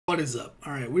What is up?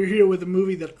 All right, we're here with a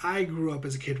movie that I grew up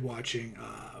as a kid watching,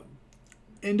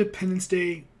 Independence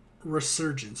Day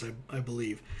Resurgence, I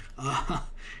believe.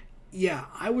 Yeah,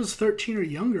 I was 13 or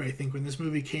younger, I think, when this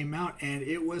movie came out, and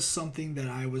it was something that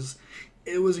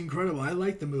it was incredible. I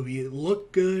liked the movie. It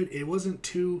looked good. It wasn't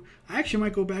too... I actually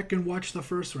might go back and watch the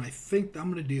first one. I think I'm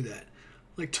going to do that.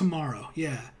 Like tomorrow.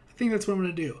 Yeah, I think that's what I'm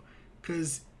going to do.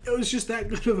 Because it was just that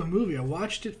good of a movie. I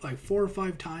watched it like 4 or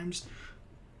 5 times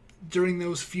during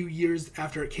those few years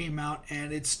after it came out,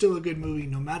 and it's still a good movie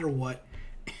no matter what.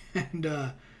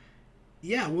 And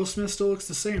yeah, Will Smith still looks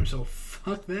the same, so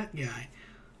fuck that guy.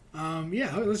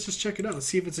 Yeah, let's just check it out. Let's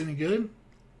see if it's any good.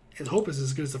 I hope it's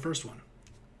as good as the first one.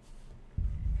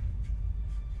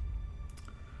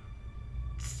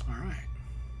 Alright.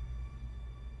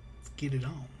 Let's get it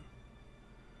on.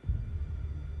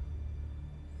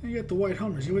 You got the white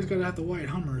Hummers. You always gotta have the white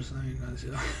Hummers. I mean,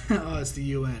 oh, it's the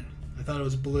UN. I thought it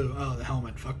was blue. Oh, the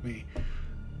helmet. Fuck me.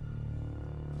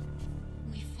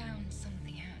 We found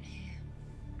something out here.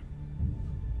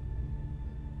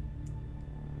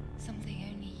 Something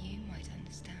only you might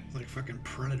understand. Like fucking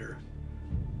Predator.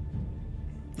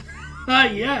 Ah,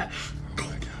 yeah. Oh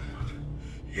my god.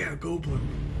 Yeah, Goldblum.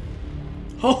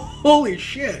 Oh, holy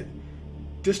shit.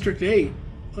 District 8.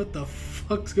 What the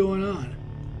fuck's going on?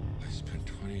 I spent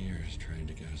 20 years trying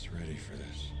to get us ready for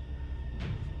this.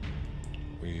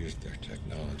 We used their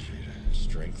technology to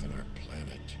strengthen our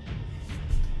planet.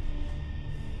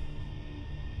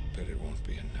 But it won't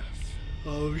be enough.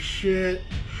 Oh shit.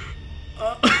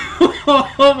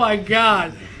 Oh my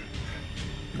god.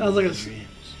 That was like a... It's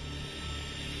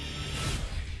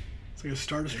like a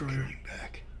Star Destroyer.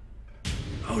 Back.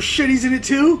 Oh shit, he's in it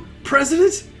too?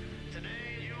 President? Today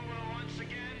you will once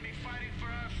again be fighting for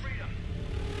our freedom.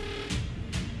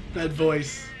 That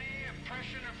voice. Tyranny,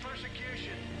 oppression, or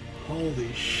persecution,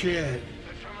 Holy shit.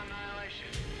 but from annihilation.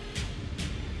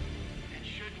 And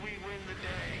should we win the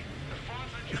day, the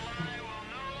 4th of July will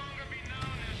no longer be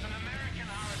known as an American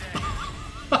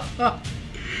holiday.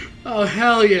 Oh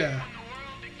hell yeah. When the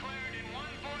world declared in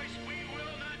one voice, we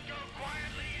will not go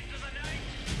quietly into the night.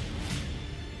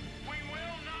 We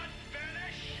will not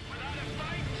vanish without a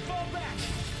fight. Fall back.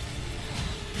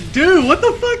 Dude, what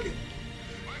the fuck? We're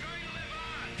going to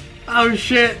live on. Oh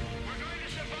shit. We're going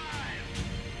to survive.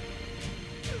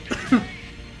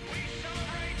 Today, we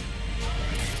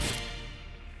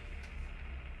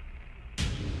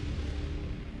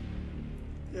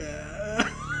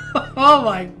celebrate. Oh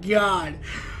my god.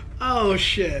 Oh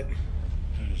shit.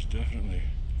 That is definitely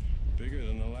bigger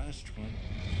than the last one.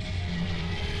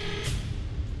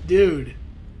 Dude.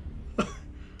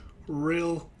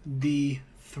 Real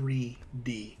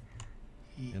D3D.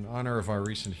 In honor of our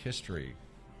recent history,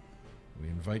 we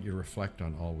invite you to reflect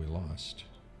on all we lost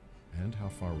and how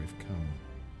far we've come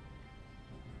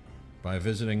by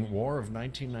visiting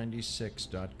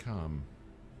warof1996.com.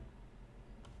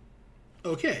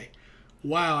 Okay.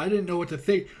 Wow, I didn't know what to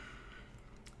think.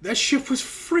 That ship was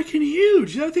freaking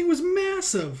huge. That thing was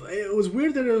massive. It was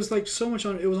weird that it was like so much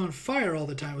on. It was on fire all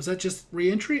the time. Was that just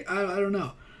re-entry? I don't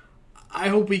know. I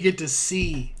hope we get to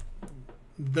see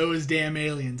those damn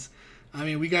aliens. I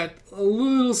mean, we got a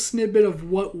little snippet of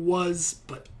what was,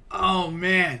 but oh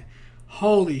man,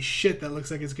 holy shit! That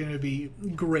looks like it's gonna be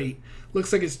great.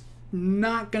 Looks like it's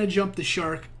not gonna jump the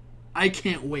shark. I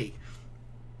can't wait.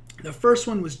 The first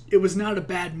one was. It was not a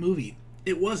bad movie.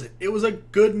 It wasn't. It was a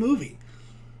good movie.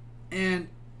 And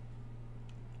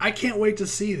I can't wait to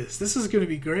see this. This is going to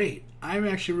be great. I'm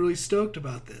actually really stoked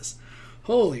about this.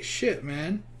 Holy shit,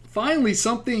 man. Finally,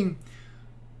 something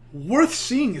worth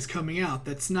seeing is coming out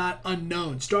that's not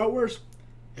unknown. Star Wars,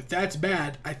 if that's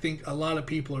bad, I think a lot of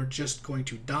people are just going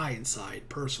to die inside,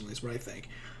 personally, is what I think.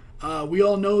 We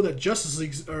all know that Justice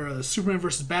League, or Superman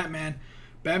versus Batman,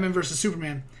 Batman versus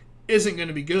Superman, isn't going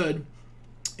to be good.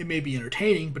 It may be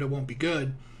entertaining, but it won't be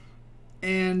good.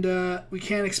 And we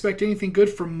can't expect anything good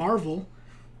from Marvel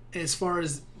as far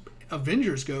as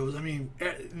Avengers goes. I mean,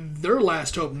 their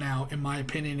last hope now, in my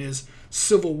opinion, is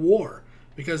Civil War.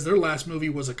 Because their last movie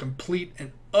was a complete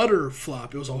and utter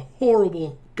flop. It was a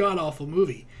horrible, god-awful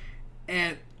movie.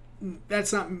 And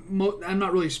that's not... I'm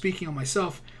not really speaking on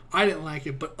myself. I didn't like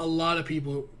it, but a lot of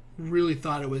people really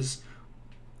thought it was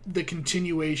the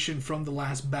continuation from the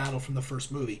last battle from the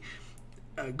first movie.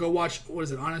 Go watch, what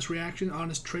is it, Honest Reaction?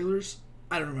 Honest Trailers?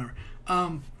 I don't remember.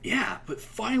 Yeah, but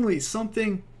finally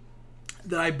something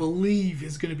that I believe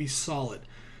is going to be solid.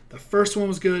 The first one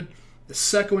was good. The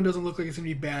second one doesn't look like it's going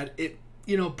to be bad. It,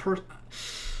 you know,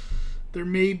 there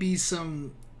may be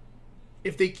some...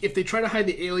 If they try to hide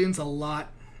the aliens a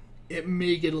lot, it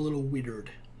may get a little weird.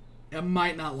 I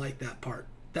might not like that part.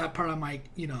 That part I might,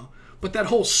 you know... But that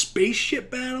whole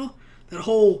spaceship battle, that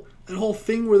whole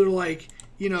thing where they're like,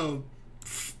 you know,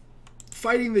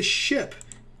 fighting the ship,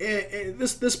 and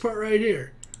this part right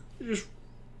here, just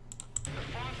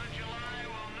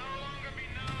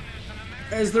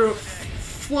as they're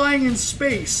flying in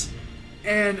space,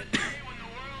 and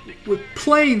with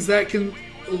planes that can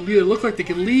either look like they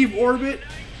can leave orbit.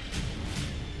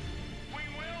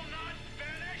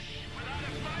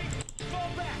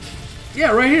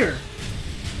 Yeah, right here.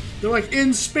 They're like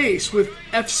in space with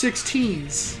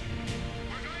F-16s.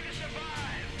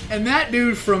 And that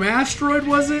dude from Asteroid,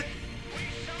 was it?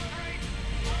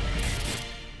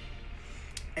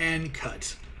 And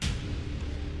cut.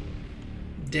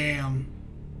 Damn.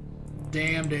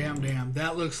 Damn.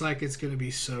 That looks like it's going to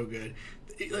be so good.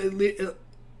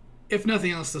 If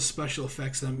nothing else, the special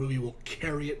effects in that movie will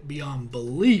carry it beyond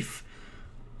belief.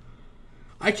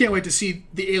 I can't wait to see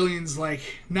the aliens, like,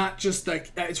 not just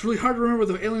like, it's really hard to remember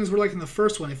what the aliens were like in the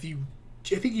first one. I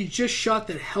think you just shot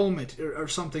that helmet or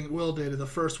something, Will did in the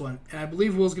first one, and I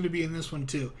believe Will's going to be in this one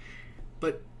too.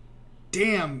 But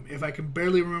damn, if I can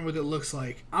barely remember what it looks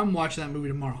like. I'm watching that movie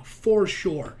tomorrow, for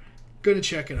sure. Gonna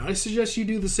check it out. I suggest you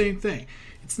do the same thing.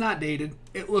 It's not dated.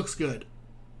 It looks good.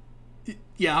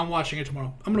 Yeah, I'm watching it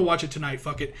tomorrow. I'm gonna watch it tonight.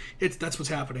 Fuck it. That's what's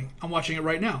happening. I'm watching it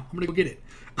right now. I'm gonna go get it.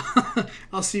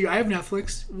 I'll see you. I have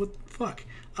Netflix. What the fuck?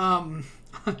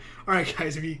 Alright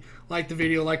guys, if you liked the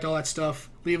video, liked all that stuff,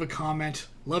 leave a comment.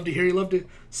 Love to hear you, love to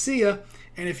see ya.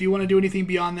 And if you want to do anything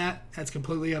beyond that, that's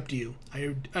completely up to you.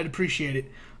 I'd appreciate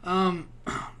it.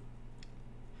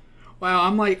 Wow,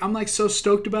 I'm like so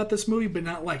stoked about this movie, but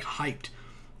not like hyped.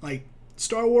 Like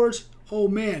Star Wars, oh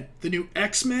man, the new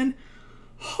X-Men,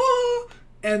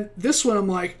 and this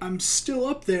one I'm still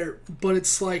up there, but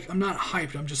it's like I'm not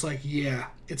hyped. I'm just like, yeah,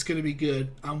 it's gonna be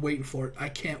good. I'm waiting for it. I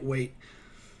can't wait.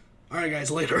 All right,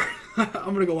 guys, later.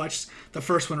 I'm gonna go watch the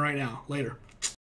first one right now. Later.